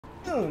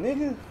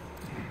nigga.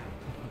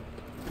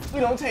 We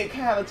don't take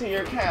cattle to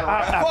your cattle.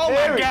 Oh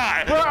my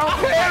God. Bro,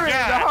 I'm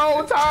parrying the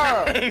whole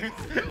time.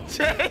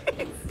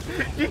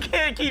 James, you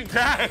can't keep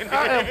dying.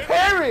 I am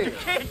parrying. You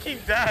can't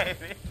keep dying.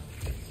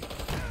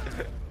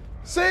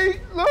 See,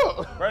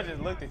 look. Bro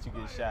just looked at you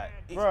get shot.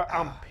 Bro,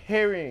 I'm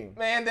parrying.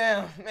 Man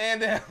down, man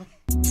down.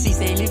 She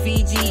say, "Lil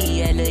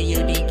Fiji, I love you,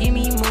 they give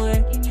me more."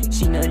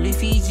 She know Lil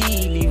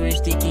Fiji, leave her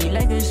sticky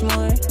like a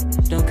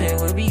s'more. Don't care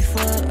where we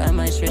fuck, I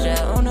might stretch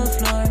out on the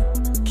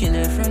floor. Kill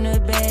her from the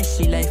back,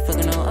 she like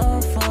fucking on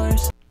all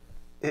fours.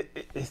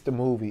 It's the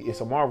movie.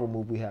 It's a Marvel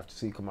movie we have to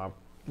see. Cause my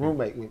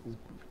roommate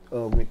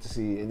went to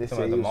see it, and they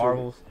said the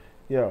Marvels.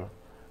 Yeah,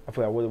 I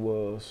forgot what it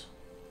was.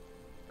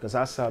 Cause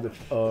I saw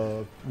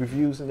the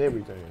reviews and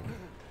everything.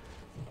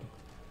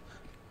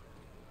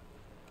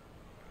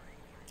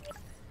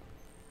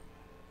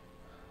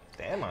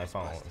 Damn, my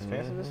phone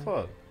expensive as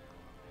fuck.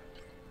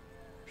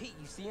 Pete,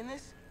 you seeing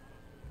this?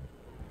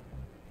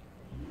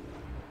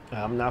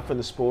 I'm not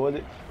finna spoil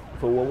it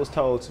for what was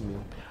told to me.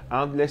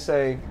 Let's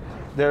say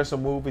there's a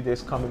movie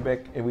that's coming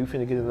back and we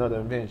finna get another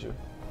Avenger.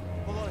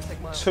 Hold on a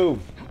sec, Miles. 2.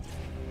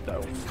 No.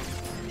 I'm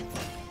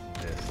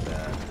just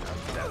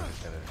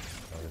gonna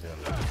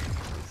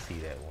see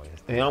that one.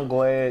 And I'm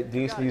glad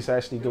Disney's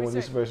actually doing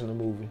this version of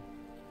the movie.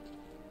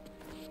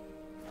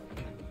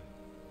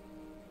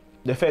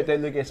 The fact they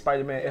look at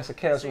Spider-Man as a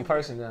casual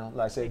person now,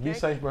 like say, be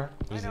safe, bro.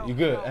 You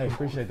good? Hey,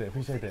 appreciate that.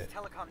 Appreciate that.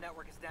 Telecom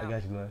network is down. I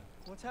got you, man.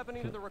 What's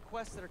happening to the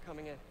requests that are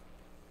coming in?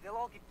 They'll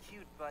all get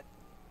queued, but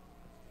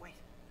wait.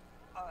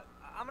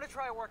 I'm gonna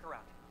try a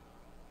workaround.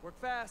 Work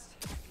fast.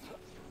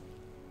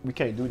 We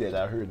can't do that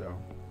out here, though.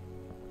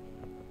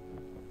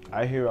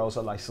 I hear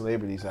also like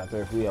celebrities out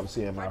there if we ever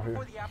see them out here.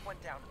 Before the app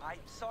went down, I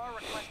saw a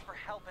request for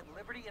help at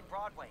Liberty and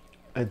Broadway.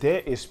 And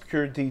that is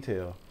pure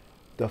detail.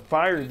 The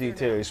fire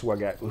detail is what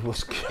got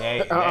was.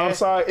 Hey, I'm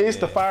sorry, it's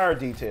the fire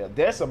detail.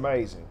 That's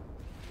amazing.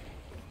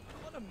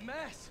 What a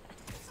mess.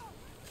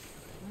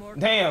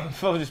 Damn,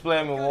 folks just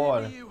playing with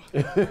water.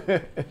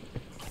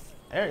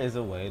 There is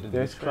a way to do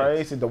That's tricks.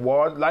 crazy. The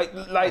water, like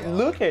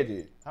look at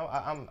it.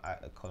 I'm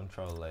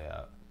control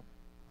layout.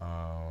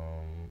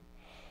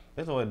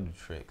 There's a way to do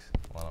tricks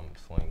while I'm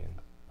swinging.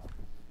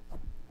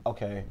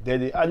 Okay,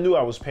 I knew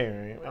I was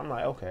parrying. I'm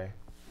like, okay.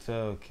 It's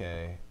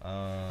okay.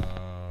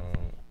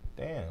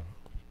 Damn.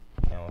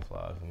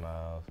 Camouflage,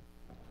 Miles,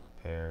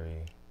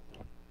 parry.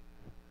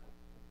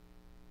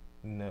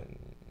 No,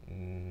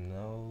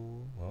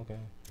 okay.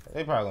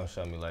 They probably gonna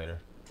show me later.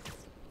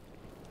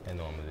 They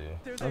know what I'm gonna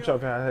do. I'm trying to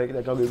figure out how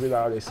to go get rid of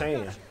all this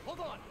sand. Hold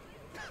on.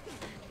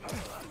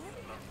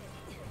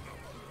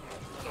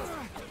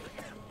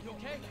 You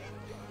okay?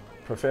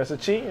 Professor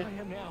Chin. I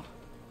am now.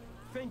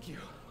 Thank you.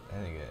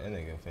 That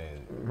nigga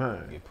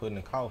finna get put in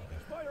the coffin.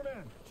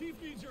 Spider-Man, Chief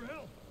needs your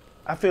help.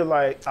 I feel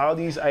like all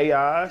these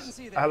AIs,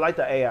 I like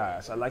the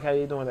AIs. I like how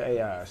they're doing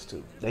the AIs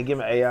too. They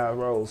giving AI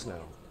roles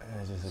now.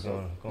 That's just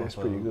So, going that's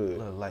for pretty a good.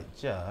 Little light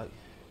jog.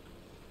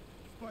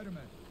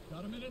 Spider-Man,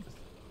 got a minute?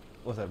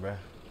 What's up, bruh?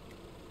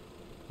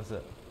 What's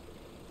up?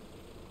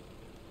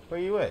 Where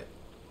you at?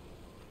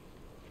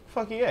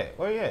 Fuck you at?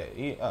 Where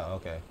you at? Oh,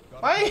 okay.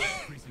 Why?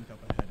 Precinct up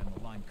ahead and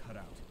the line cut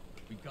out.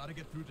 We gotta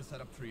get through to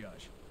set up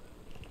triage.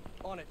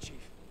 On it, Chief.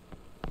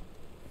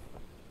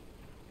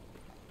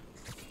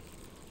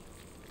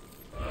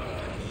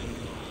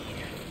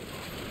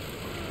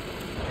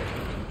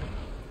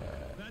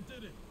 That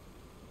did it.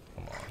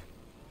 Come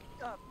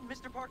on.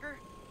 Mr. Parker,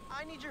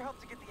 I need your help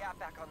to get the app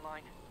back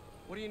online.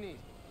 What do you need?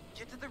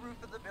 Get to the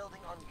roof of the building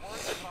on Warren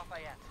and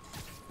Lafayette.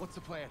 What's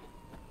the plan?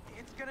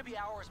 It's gonna be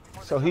hours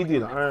before. So he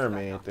did an Iron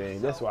Man thing.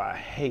 That's why I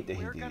hate that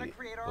he We're did gonna it.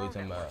 create our What you own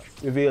talking network.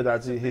 about?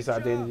 Revealed his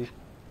identity.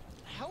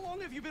 How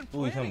long have you been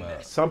Who you planning talking about?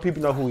 this? Some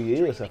people know who he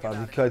is, because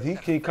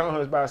he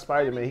calls by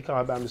Spider-Man. He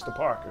calls by Mr.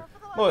 Parker.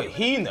 Well,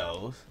 he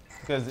knows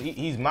because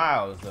he's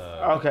Miles.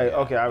 Okay,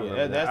 I remember.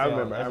 Yeah, that's I the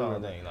remember.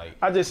 only thing. Like,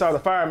 I just saw the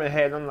fireman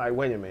hat. I'm like,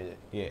 wait a minute.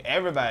 yeah,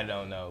 everybody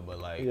don't know, but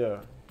like, Yeah.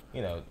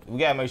 you know, we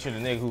gotta make sure the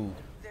nigga who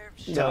There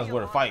tells us should be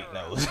where a to fight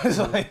launcher knows. It's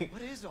like,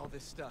 What is all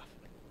this stuff?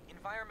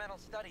 Environmental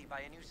study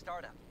by a new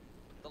startup.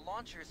 The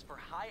launchers for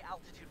high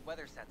altitude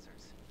weather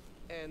sensors.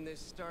 And this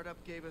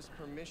startup gave us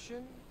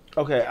permission?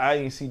 Okay, I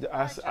didn't see.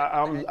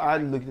 I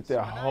looked at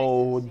that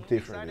whole Seemed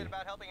differently. excited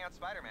about helping out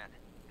Spider-Man.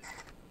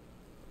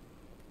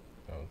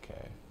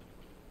 okay.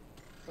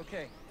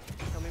 Okay,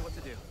 tell me what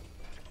to do.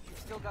 You've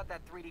still got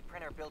that 3D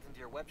printer built into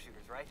your web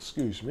shooters, right?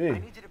 Excuse I me.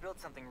 need you to build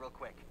something real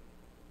quick.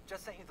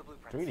 Just sent you the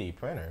blueprints. 3D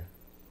printer.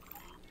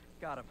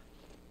 Got him.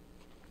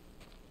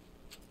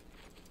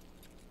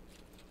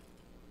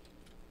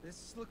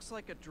 This looks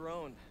like a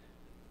drone.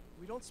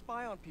 We don't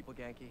spy on people,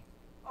 Genki.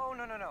 Oh,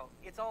 no.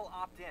 It's all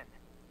opt-in.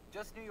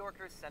 Just New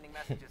Yorkers sending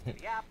messages to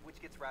the app,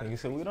 which gets routed Like you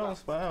to said, we these don't drones,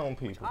 spy on which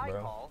people, I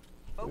bro. call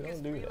We don't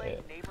Focused do Relay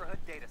that. Neighborhood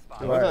Data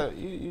Spot. What's that?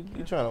 You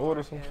trying to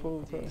order some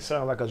food? Bro? It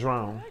sounds like a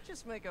drone. Did I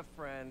just make a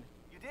friend?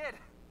 You did.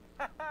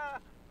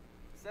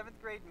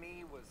 7th grade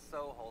me was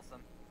so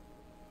wholesome.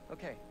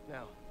 Okay,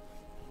 now,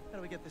 how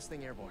do we get this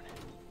thing airborne?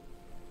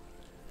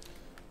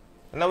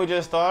 I know we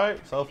just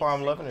started. So far,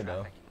 I'm loving it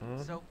though.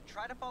 So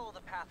try to follow the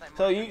path I'm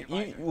So on you your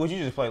visor. would you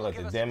just play like the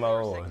Give us demo a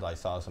clear or signal. like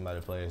saw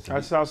somebody play it?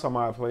 I saw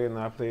somebody play it and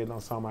I played it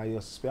on somebody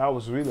else's spell. I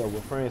was really over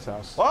a friend's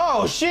house.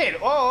 Oh shit!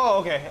 Oh,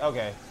 okay,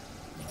 okay.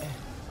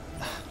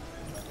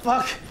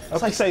 Fuck!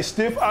 It's like say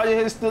stiff out of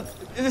his This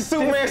is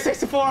Superman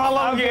 64 all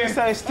I'm over gonna again.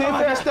 say stiff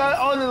as that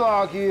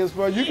underlog is,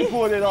 bro. You can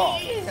pull it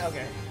off.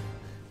 Okay.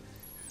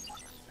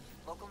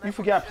 Local You network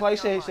forgot should be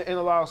PlayStation online.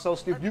 analog so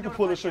stiff Let me you can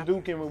pull a notify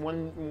Captain. Shadouken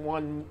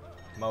with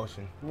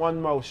Motion.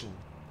 one motion.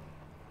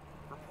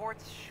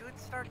 Reports should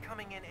start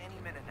coming in any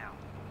minute now.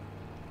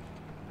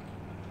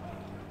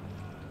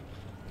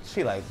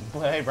 She like,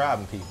 hey,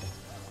 robbing people.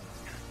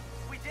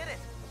 We did it.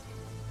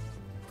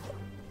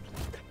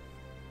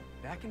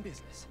 Back in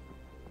business.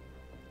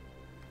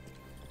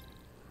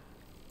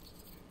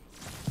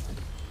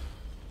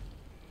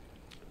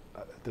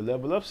 The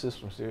level up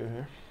system's still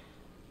here.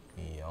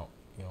 Yup.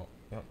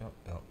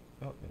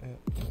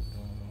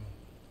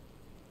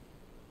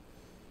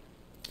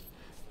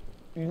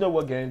 You know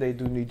what game they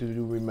do need to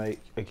do remake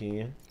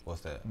again?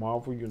 What's that?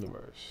 Marvel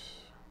Universe.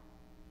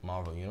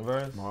 Marvel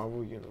Universe?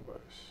 Marvel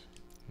Universe.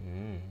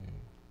 Mm.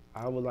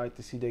 I would like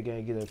to see that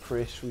game get a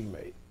fresh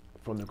remake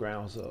from the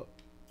grounds up.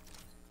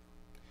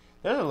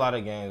 There's a lot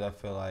of games I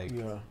feel like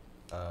Yeah.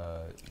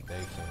 they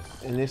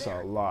can. And it's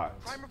a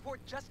lot. Crime report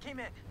just came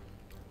in.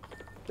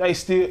 They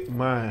still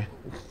mine.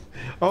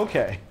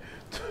 Okay.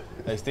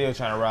 They still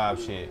trying to rob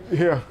shit.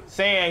 Yeah.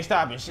 Sam ain't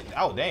stopping shit.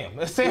 Oh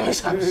damn. Sam ain't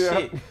stopping Yeah.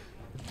 shit.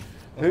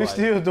 They're like-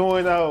 still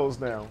doing those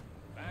now.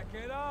 Back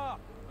it up.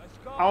 Let's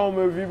go. I don't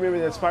know if you remember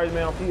that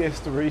Spider-Man on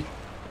PS3.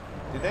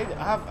 Did they?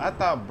 I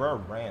thought bro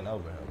ran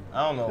over him.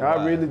 I don't know. I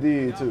why. really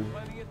did too.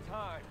 Plenty of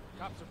time.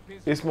 Cops are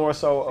busy. It's more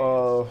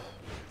so,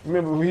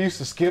 remember we used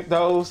to skip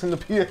those in the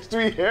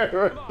PS3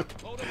 era?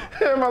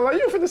 And I'm like,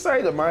 you finna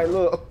say that, man,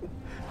 look.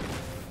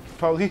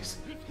 Police,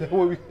 that's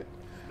what we,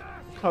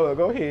 hold on,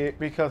 go ahead,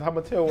 because I'm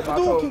gonna tell what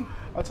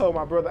I told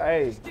my brother,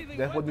 hey,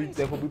 that's what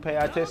we pay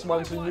our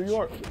testimonies in New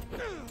York.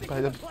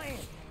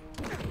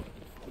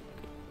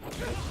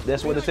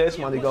 That's where the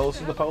testimony goes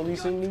to the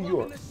police in New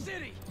York.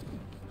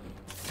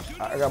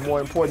 I got more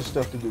important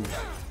stuff to do.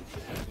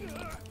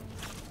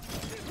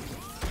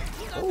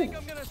 I think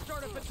I'm gonna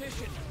start a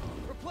petition.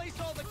 Replace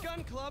all the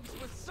gun clubs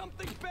with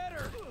something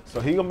better. So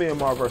he gonna be in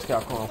Marvel vs.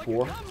 Capcom Like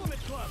 4. a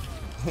compliment club.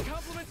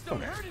 Compliments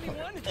don't hurt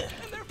anyone, and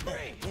they're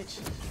free.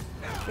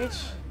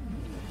 Bitch.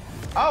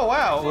 Oh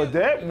wow. Was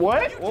that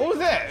what? What was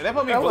that? That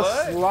probably That was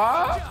blood.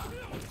 slob?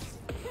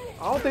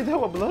 I don't think that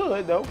was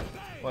blood though.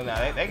 Well,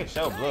 nah, they can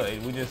show blood.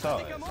 We just saw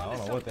it. So I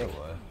don't know what that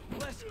was.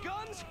 Less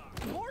guns,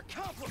 more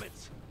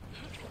compliments.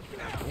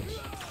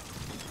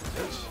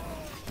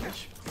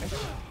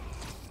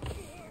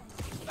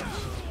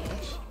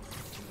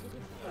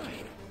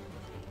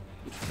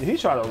 Did he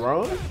try to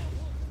run?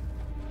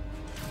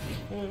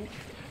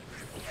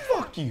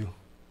 Fuck you.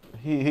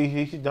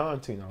 He's done,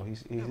 Tino.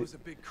 That was a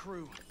big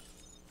crew.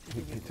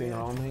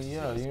 Tino. I mean,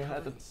 yeah, you didn't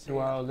have to do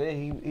all that.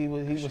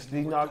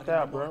 He knocked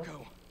out, bro.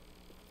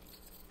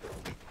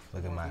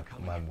 Look at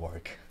my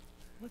work.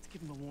 Let's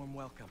give him a warm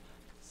welcome,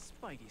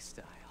 Spidey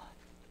style.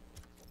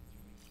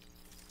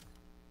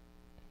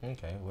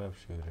 Okay, web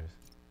shooters.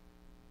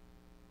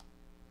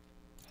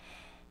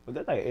 But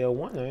that's like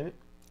L1, ain't it?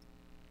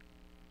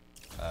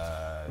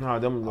 No,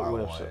 them the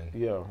R1. website.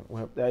 Yeah,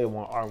 that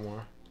one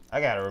R1.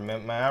 I gotta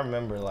remember, man. I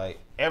remember like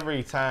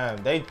every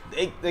time they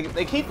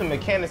keep the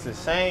mechanics the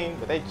same,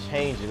 but they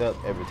change it up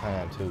every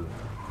time too.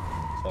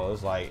 So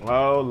it's like,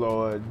 Oh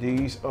Lord,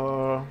 these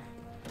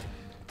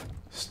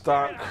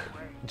stock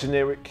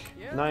generic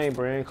name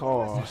brand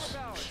cars.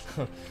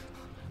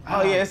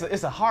 oh yeah,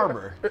 it's a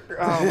harbor.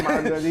 Oh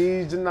my God,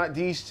 these are not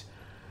these.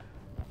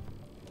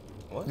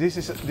 What? This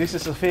is a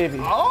Febby.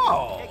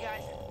 Oh, Hey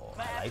guys,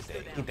 my I app like is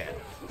that. down. Get down.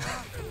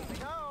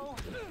 No,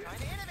 trying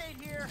to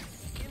innovate here.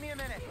 Give me a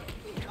minute.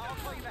 I'll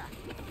call you back.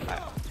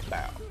 Bow,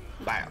 bow,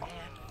 bow,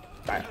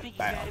 bow, think he's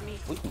bow. mad at me?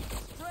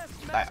 Stress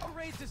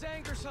masquerades as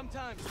anger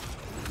sometimes.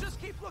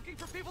 Just keep looking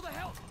for people to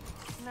help.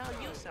 Now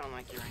you sound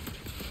like you're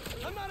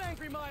angry. I'm not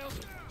angry, Miles.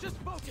 Just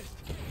focused.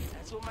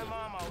 That's what my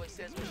mom always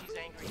says when she's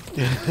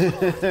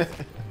angry.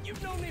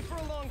 You've known me for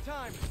a long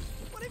time.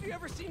 When have you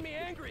ever seen me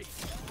angry?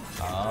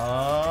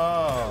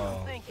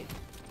 Oh. Thinking.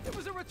 It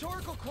was a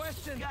rhetorical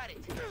question. Got it.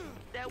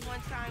 That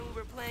one time we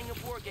were playing a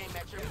board game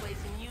at your place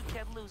and you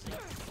kept losing.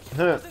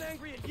 I wasn't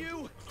angry at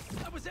you.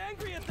 I was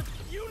angry at the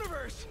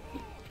universe.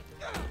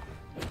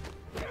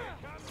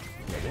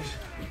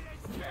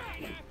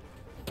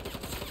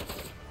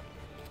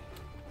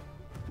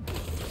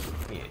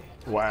 Yeah.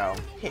 Wow.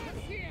 Hit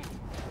me.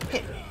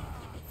 Hit me.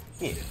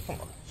 Yeah.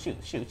 Come on.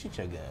 Shoot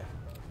your gun.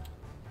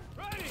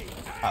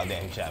 Oh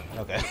damn, he shot me.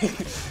 Okay.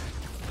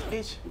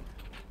 Bitch.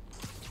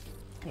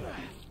 Come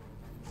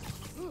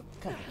on.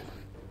 Come on.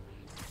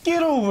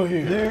 Get over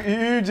here.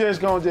 You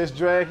just gonna just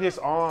drag his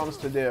arms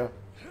to death.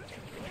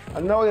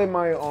 I know that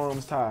my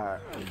arms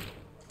tired.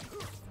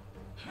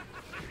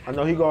 I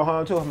know he go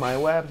home too. My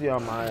what happened to y'all?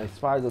 My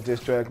spider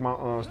just dragged my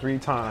arms 3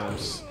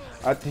 times.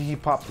 I think he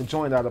popped the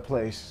joint out of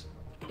place.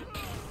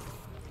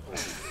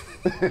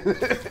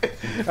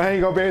 I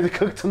ain't gonna be able to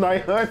cook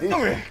tonight, honey.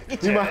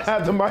 You might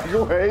have to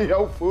microwave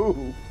your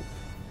food.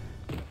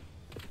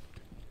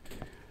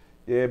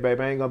 Yeah, babe,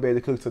 I ain't gonna be able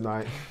to cook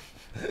tonight.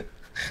 You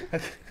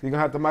gonna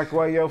have to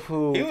microwave your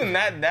food. He would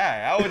not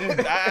die. I wasn't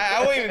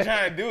even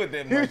trying to do it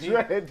that much. He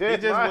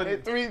just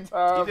would 3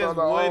 times. He just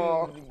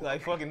wouldn't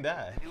like fucking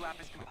die. New app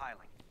is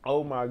compiling.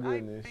 Oh my I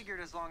goodness. figured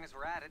as long as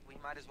we're at it, we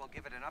might as well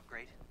give it an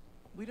upgrade.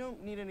 We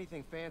don't need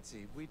anything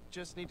fancy. We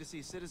just need to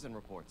see citizen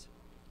reports.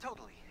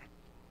 Totally.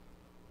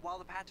 While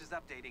the patch is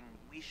updating,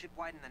 we should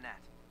widen the net.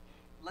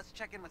 Let's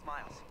check in with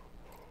Miles.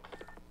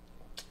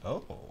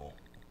 Oh.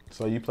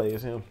 So you play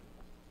as him?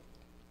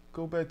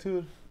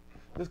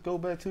 Let's go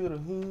back to the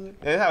hood.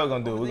 That's how we're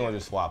gonna do it. We're gonna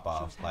just swap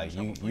off. Like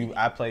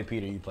I play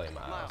Peter, you play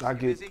Miles. I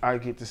get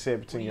the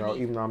 17-year-old,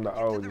 even though I'm the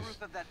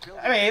oldest.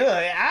 I mean,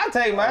 look, I'll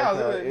take Miles.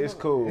 It's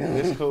cool.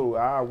 It's cool.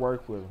 I'll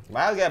work with him.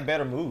 Miles got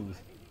better moves.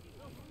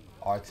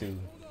 R2.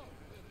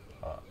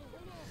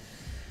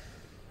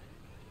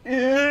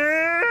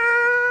 Yeah.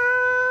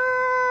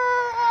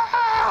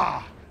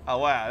 Oh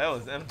wow, that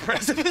was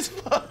impressive as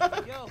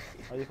fuck. Yo,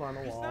 How you climb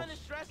the you wall? sounded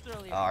stressed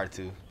earlier.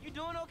 R2. You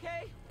doing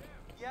okay?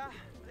 Yeah,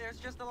 there's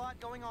just a lot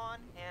going on,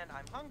 and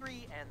I'm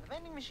hungry, and the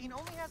vending machine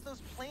only has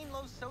those plain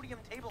low-sodium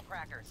table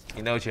crackers.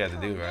 You know what you have to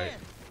do, Oh, right? man,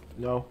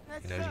 No.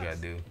 that You know what you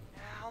sucks. gotta do.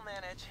 I'll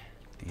manage.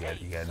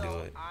 You gotta do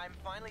it. I'm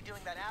finally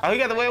doing that. Oh, you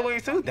got the way wave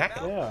wings too? Damn.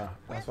 Yeah,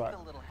 that's with right. a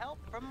little help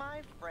from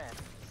my friends.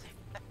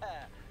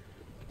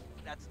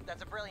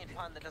 That's a brilliant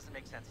pun that doesn't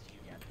make sense to you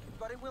yet,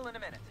 but it will in a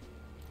minute.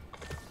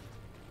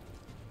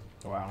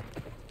 Wow.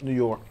 New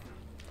York.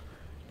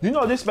 You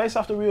know this based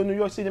off the real New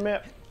York City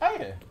map? Oh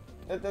yeah.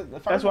 The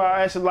first That's why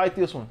I actually like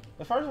this one.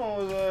 The first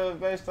one was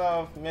based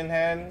off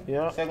Manhattan.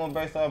 Yeah. The second one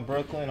based off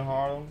Brooklyn and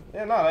Harlem.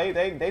 Yeah, no,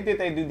 they did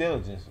their due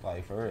diligence,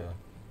 like for real.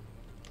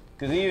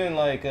 Cause even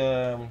like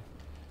I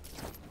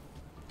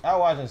was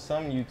watching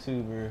some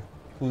YouTuber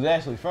who's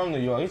actually from New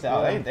York. He said,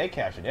 "Oh, they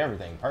captured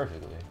everything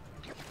perfectly."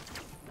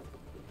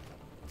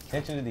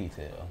 Attention to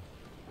detail.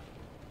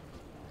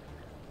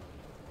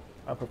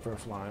 I prefer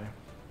flying.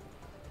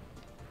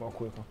 More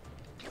quicker.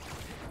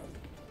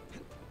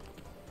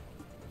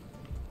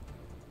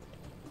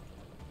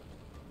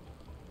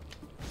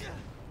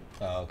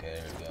 Oh, okay,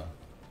 there we go.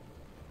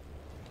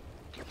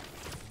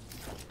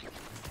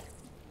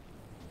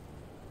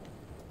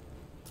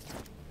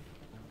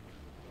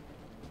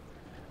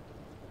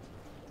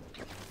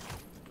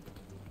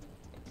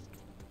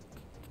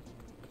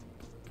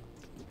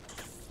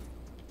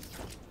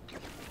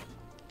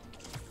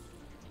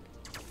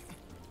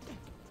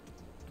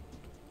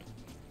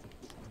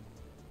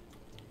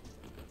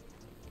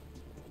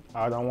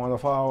 I don't want to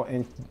fall.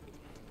 And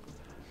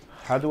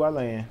how do I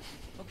land?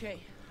 Okay,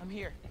 I'm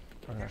here.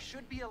 There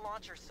should be a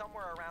launcher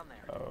somewhere around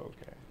there.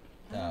 Okay.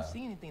 I don't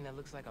see anything that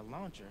looks like a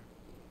launcher.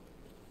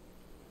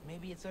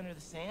 Maybe it's under the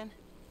sand?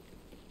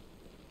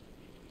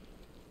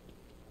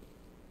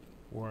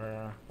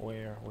 Where?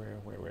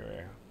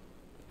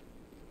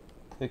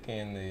 Click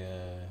in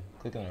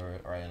the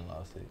right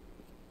analog stick.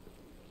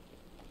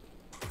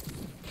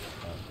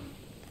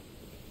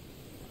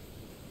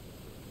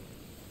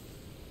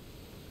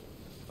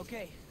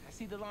 Okay, I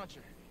see the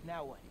launcher.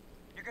 Now what?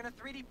 You're gonna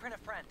 3D print a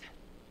friend.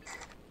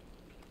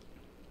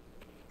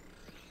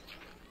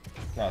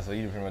 No, so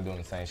you're pretty much doing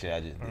the same shit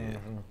I just did.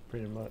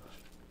 Pretty much.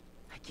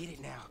 I get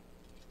it now.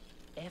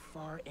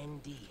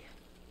 FRND.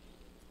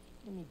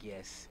 Let me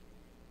guess.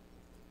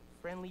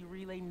 Friendly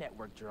Relay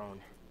Network drone.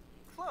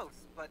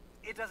 Close, but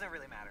it doesn't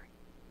really matter.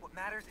 What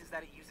matters is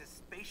that it uses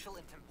spatial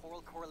and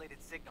temporal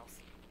correlated signals.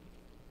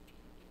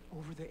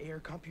 Over-the-air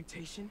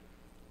computation?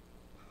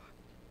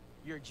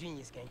 You're a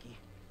genius, Genki.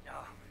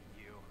 Oh,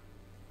 you.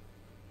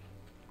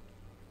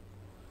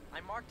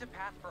 I marked a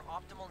path for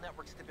optimal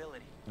network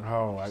stability.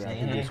 Oh, I gotta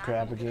do this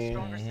crap We'll get a again.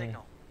 stronger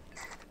signal.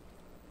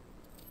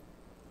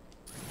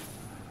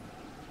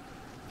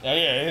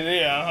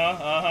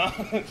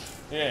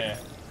 Yeah.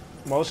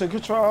 Motion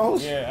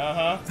controls?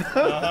 Yeah,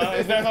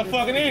 It's not so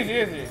fucking easy,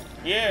 is it?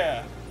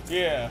 Yeah.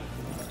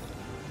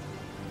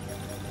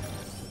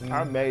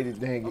 I made it,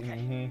 dang it.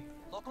 Okay.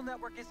 Local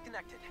network is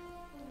connected.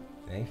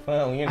 Ain't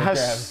fun when you're in the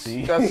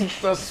gravity.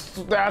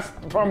 That's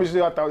promise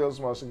you I thought it was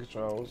motion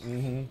controls.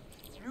 New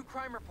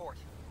crime report.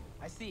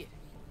 I see it.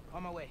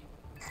 On my way.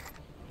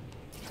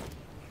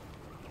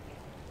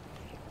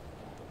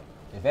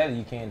 The fact that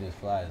you can't just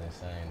fly is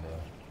insane,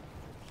 though.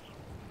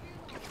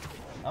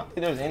 I don't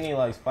think there's any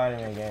like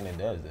Spider-Man game that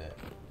does that.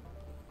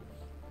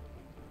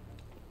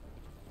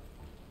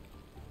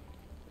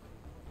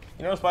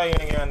 You know,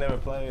 Spider-Man game I never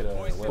played.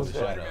 Web of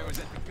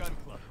Shadows.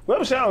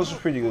 Web of Shadows was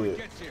pretty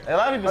good. A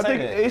lot of people I say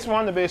think that. it's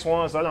one of the best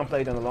ones. I done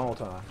played in a long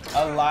time.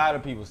 A lot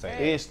of people say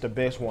that. It's the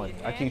best one.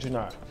 I kid you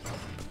not.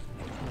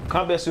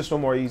 Combat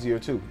system more easier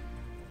too.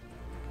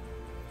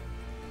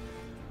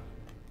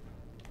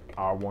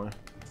 R1.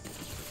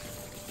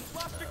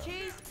 Lost your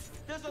keys?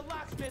 There's a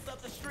locksmith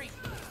up the street.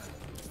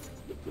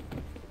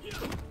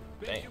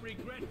 Damn.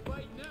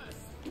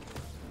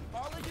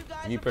 All of you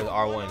guys You are press both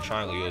R1 on and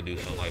triangle, guard. you'll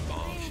do some like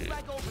bomb Seems shit.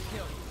 like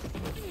overkill.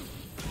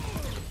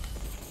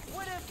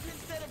 What if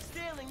instead of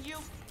and you,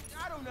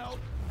 I don't know,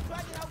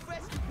 try to help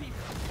rescue people.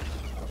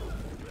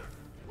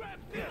 Grab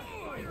this,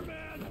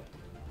 Spider-Man!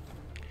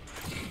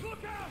 Look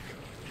out!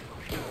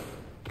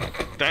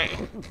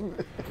 Damn.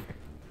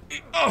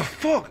 Oh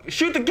fuck!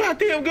 Shoot the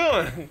goddamn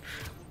gun!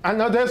 I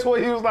know that's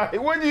what he was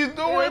like. What are you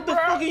doing, What the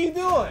bro? fuck are you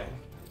doing?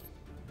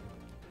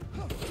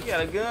 You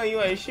got a gun,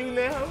 you ain't shooting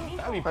at him?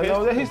 I'll be I pissed.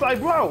 know that. He's like,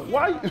 bro,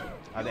 why you?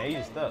 Oh, damn,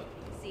 he's stuck.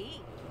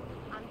 See?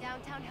 I'm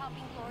downtown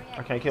helping Gloria.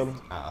 I can't kill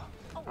him. Uh-oh.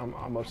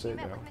 I'm upset You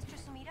met now. with Mr.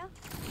 Sumida?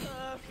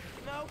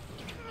 No,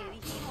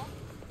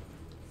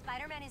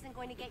 Spider-Man isn't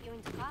going to get you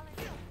into college.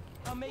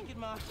 I'll make it,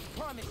 Ma.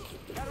 Promise.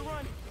 Gotta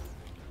run.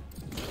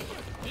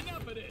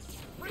 Enough of this.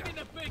 Bring in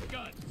the big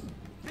guns.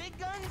 Big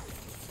guns?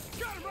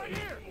 Got him right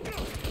here.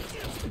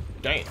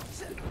 Damn.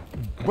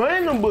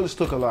 Random bullets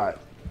took a lot.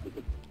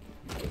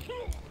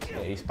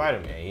 Yeah, he's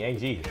Spider-Man. He ain't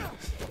Jesus.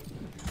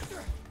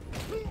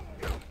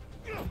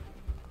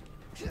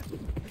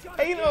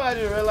 Hey, you know what I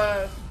just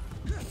realized?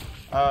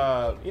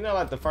 You know,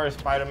 like the first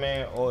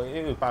Spider-Man, or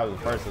it was probably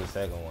the first or the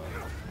second one,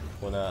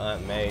 when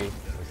Aunt May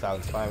was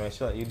talking to Spider-Man,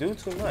 she's like, "You do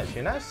too much.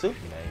 You're not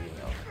Superman, you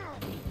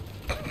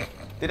know."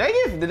 Did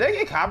they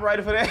get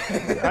copyrighted for that?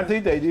 I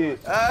think they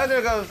did. I was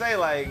just gonna say,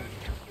 like,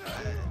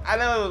 I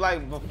know it was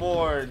like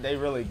before they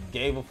really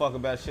gave a fuck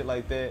about shit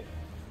like that,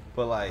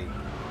 but like,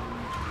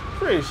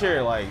 pretty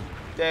sure like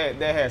that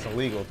had some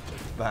legal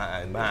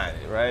behind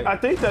it, right? I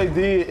think they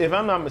did. If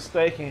I'm not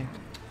mistaken,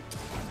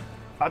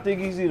 I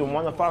think he's either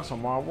Warner Fox or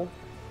Marvel.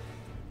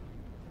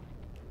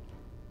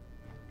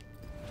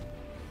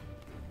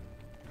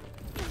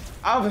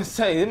 I was gonna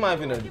say it might have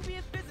been a. Give me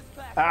a business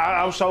class.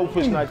 I was so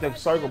pushing like that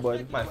circle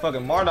button. My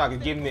fucking Marduk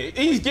is giving it.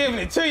 He's giving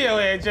it to your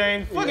head,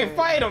 James. Fucking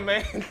fight him,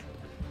 man.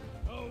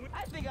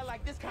 I think I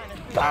like this kind of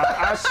thing.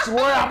 I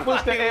swear I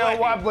pushed the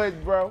LY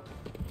button, bro.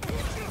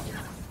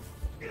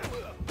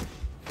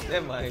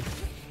 That might.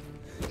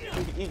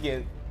 He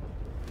get.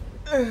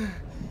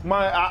 Bro,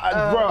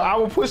 I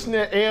was pushing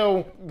that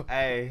L.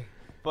 Hey,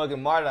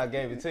 fucking Marduk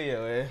gave it to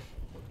you,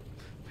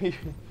 man.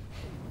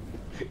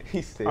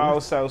 He said.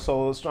 Also,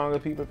 so stronger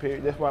people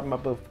period. That's why my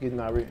buff getting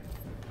out red.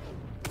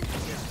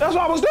 That's what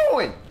I was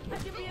doing. I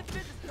should be in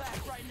business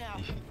class right now,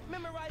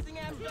 memorizing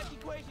abstract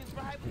equations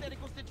for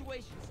hypothetical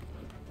situations.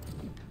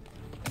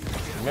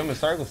 Remember,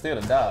 circle still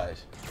to dodge.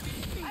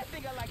 I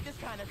think I like this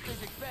kind of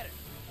physics better.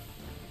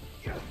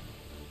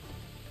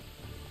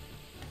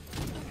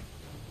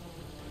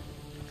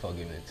 For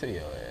giving it to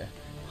your ass.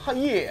 Oh,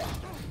 yeah.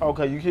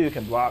 Okay, you kids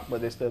can block, but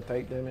they still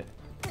take, damn it.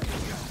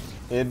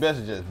 It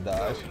best to just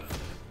dodge.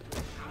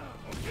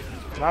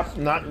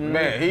 Not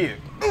Man, he is.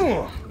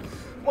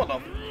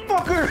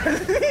 Motherfucker!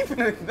 He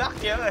finna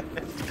knock your ass.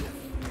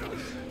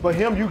 But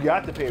him, you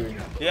got the parry.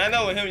 Yeah, I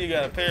know with him you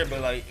got a pair, but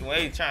like when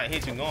they trying to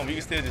hit you normal, you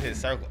can still just hit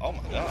circle. Oh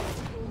my god.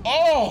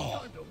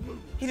 Oh!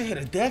 He just hit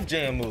a Def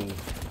Jam move.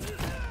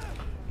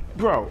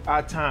 Bro,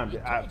 I timed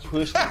it. I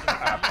pushed it.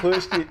 I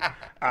pushed it.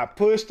 I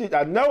pushed it.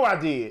 I know I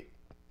did.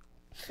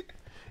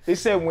 It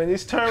said when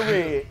it's turned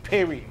red,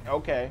 period.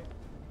 Okay.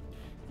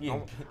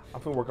 I'm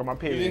finna work on my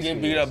period. You can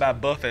get beat up by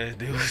buff ass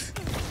dudes.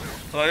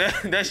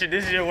 Like, this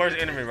is your worst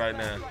enemy right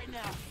now.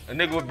 A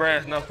nigga with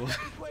brass knuckles.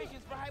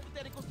 Equations for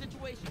hypothetical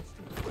situations.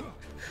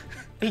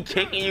 He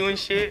kicking you and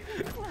shit.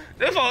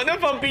 Them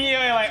folks beating you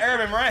in like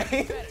Urban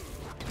Rain.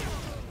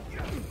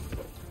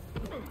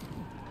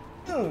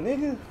 Oh,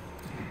 nigga.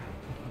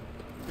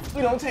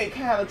 We don't take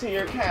cattle to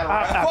your cattle.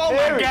 Oh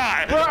my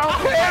god. Bro,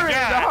 I'm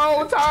parrying the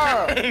whole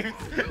time.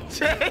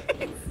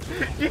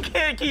 James, you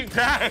can't keep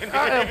dying.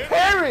 I am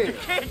parrying. You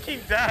can't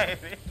keep dying.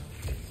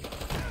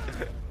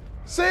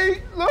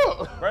 See,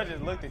 look. Bro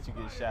just looked at you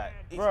get shot.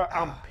 Bro,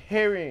 I'm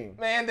parrying.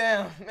 Man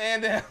down,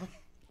 man down.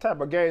 Type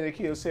of game that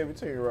kills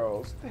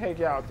 17-year-olds. The heck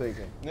y'all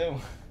thinking?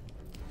 No.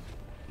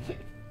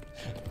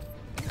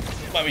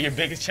 Might be your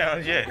biggest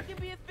challenge yet. I can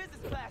be in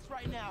physics class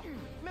right now,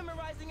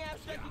 memorizing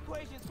abstract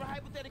equations for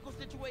hypothetical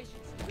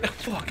situations.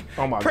 Fuck.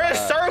 Oh my Press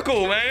god.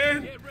 circle,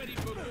 man. Get ready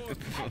for war.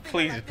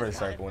 Please just press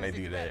circle when they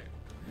do that.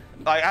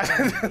 Like I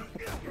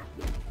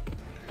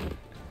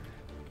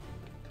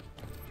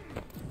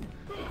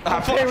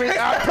parried.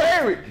 I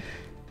parried.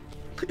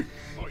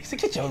 He said,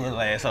 get your little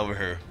ass over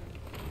here.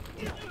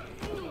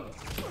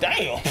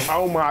 Damn.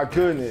 Oh my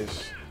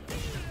goodness.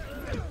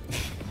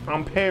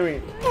 I'm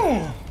parrying.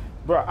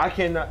 Bro, I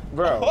cannot.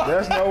 Bro,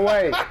 there's no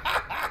way.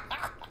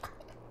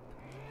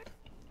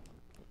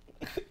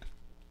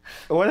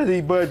 What are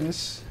these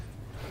buttons?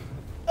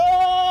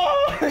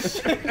 Oh,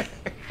 shit.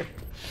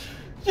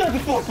 Shut the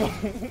fuck up. I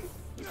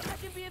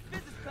can be in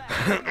physics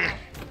class right now,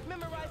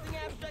 memorizing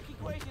abstract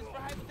equations for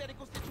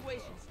hypothetical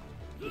situations.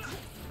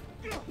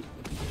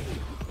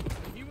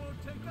 He won't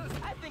take us.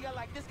 I think I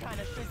like this kind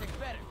of physics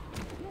better.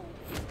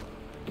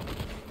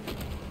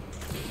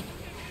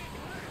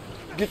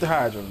 Get the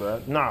hydrant,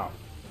 bro. Nah.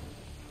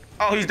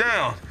 Oh, he's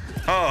down.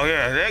 Oh,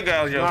 yeah, that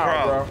guy was your Nah,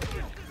 problem. bro.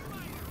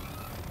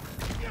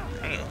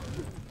 Damn.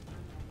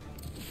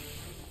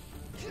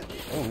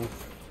 Ooh.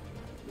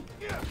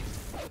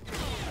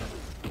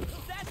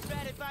 That's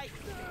bad advice.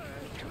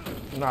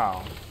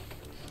 Nah.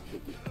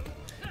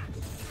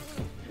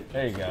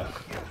 There you go.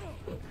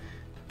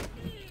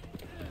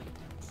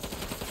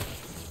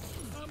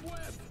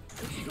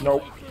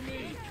 Nope.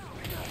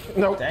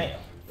 Nope. Damn.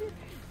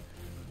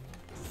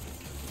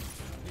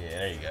 Yeah,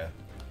 there you go.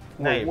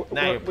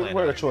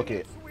 Where the truck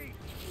at?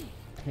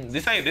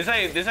 This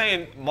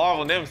ain't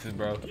Marvel Nemesis,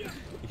 bro.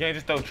 You can't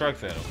just throw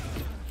trucks at him.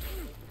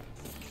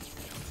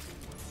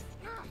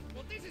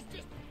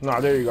 Nah,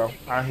 there you go.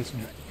 I hit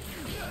some.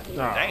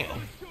 Nah.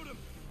 Damn.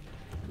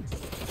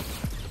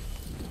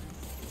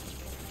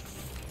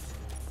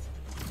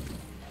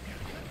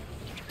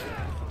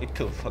 It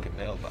killed a fucking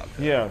mailbox.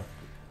 Yeah.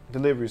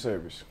 Delivery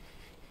service.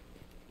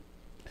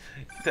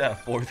 Died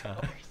 4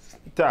 times.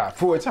 Died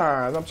 4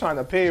 times. I'm trying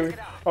to parry.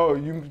 Oh,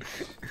 you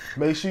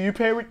make sure you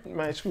parry.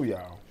 Man, screw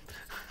y'all.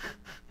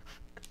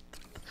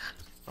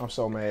 I'm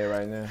so mad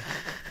right now.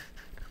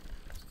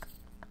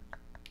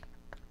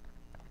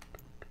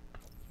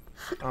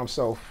 I'm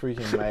so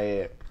freaking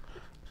mad.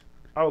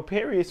 Oh,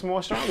 parry is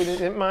more stronger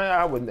than mine.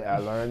 I wouldn't. I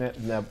learned it.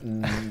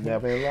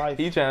 Never in life.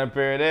 He trying to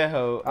parry that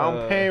hoe.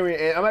 I'm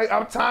parrying.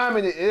 I'm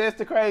timing it. That's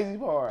the crazy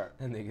part.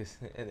 That nigga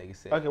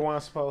said. Okay, what I'm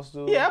supposed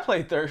to do? Yeah, I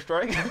played Third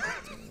Strike.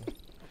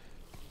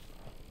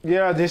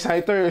 Yeah, this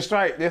ain't Third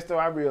Strike. That's what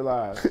I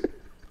realized.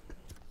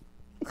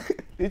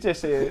 He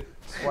just said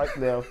swipe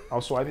left.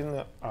 I'm swiping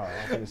left. Oh,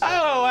 I don't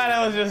know why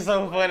that was just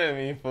so funny to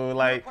me, fool.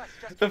 Like,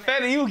 the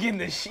fact that you getting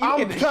the shit.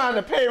 I'm trying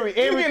to parry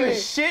everything. You getting the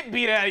shit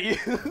beat out of you.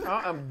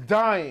 I'm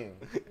dying.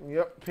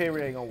 Yep,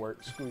 parry ain't gonna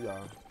work. Screw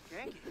y'all.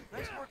 Yankee,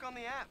 nice work on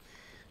the app.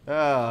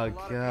 Oh,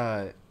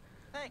 God.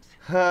 Thanks.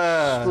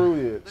 Screw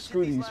it. Let's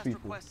Screw hit these last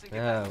people. requests and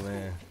get Oh, back to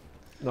man.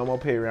 No more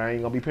parry. I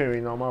ain't gonna be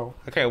parrying no more.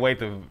 I can't wait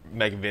to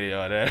make a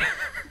video of that.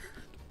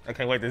 I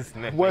can't wait to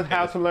snap. What?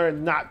 How to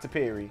learn not to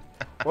parry?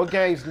 What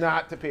games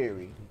not to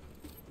parry?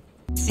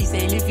 She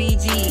say Le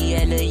Fiji,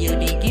 I love your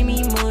dick, give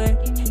me more.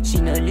 She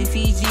know Le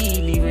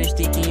Fiji, leave her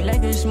sticky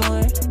like a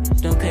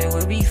s'more. Don't care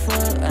where we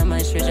fuck, I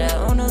might stretch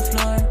out on the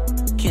floor.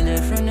 Kill her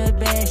from the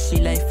back, she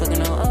like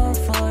fucking on all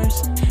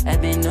fours. I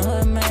been on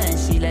her mind,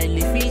 she like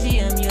Le Fiji,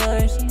 I'm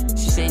yours.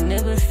 She say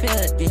never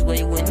felt this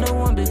way with no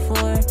one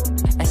before.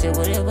 I said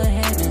whatever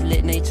happens,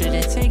 let nature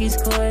just take its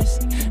course.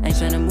 Ain't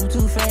tryna move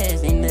too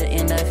fast, in the end